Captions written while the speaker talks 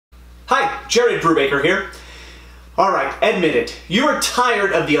Hi, Jared Brubaker here. Alright, admit it. You are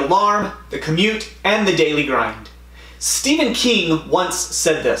tired of the alarm, the commute, and the daily grind. Stephen King once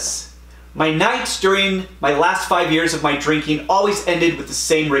said this: "My nights during my last 5 years of my drinking always ended with the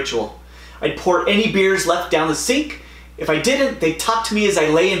same ritual. I'd pour any beers left down the sink. If I didn't, they'd talk to me as I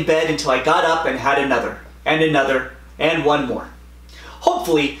lay in bed until I got up and had another, and one more."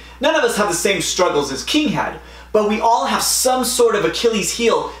 Hopefully, none of us have the same struggles as King had, but we all have some sort of Achilles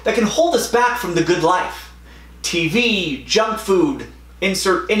heel that can hold us back from the good life. TV, junk food,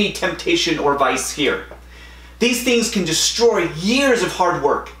 insert any temptation or vice here. These things can destroy years of hard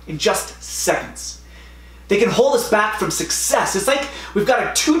work in just seconds. They can hold us back from success. It's like we've got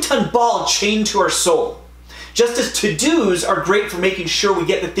a 2-ton ball chained to our soul. Just as to-dos are great for making sure we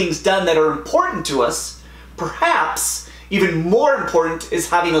get the things done that are important to us, perhaps even more important is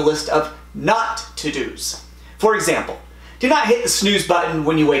having a list of not-to-dos. For example, do not hit the snooze button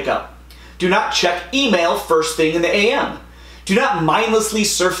when you wake up. Do not check email first thing in the AM. Do not mindlessly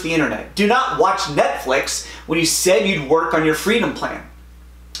surf the internet. Do not watch Netflix when you said you'd work on your freedom plan.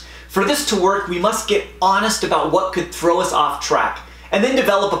 For this to work, we must get honest about what could throw us off track, and then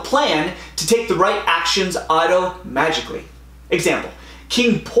develop a plan to take the right actions auto-magically. Example,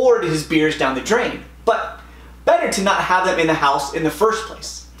 King poured his beers down the drain, but better to not have them in the house in the first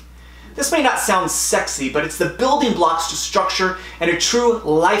place. This may not sound sexy, but it's the building blocks to structure and a true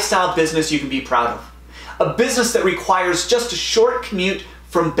lifestyle business you can be proud of. A business that requires just a short commute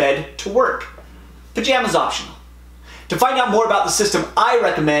from bed to work. Pajamas optional. To find out more about the system I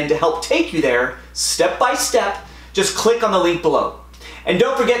recommend to help take you there, step by step, just click on the link below. And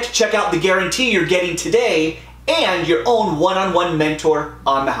don't forget to check out the guarantee you're getting today and your own one-on-one mentor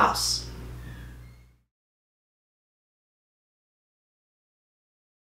on the house.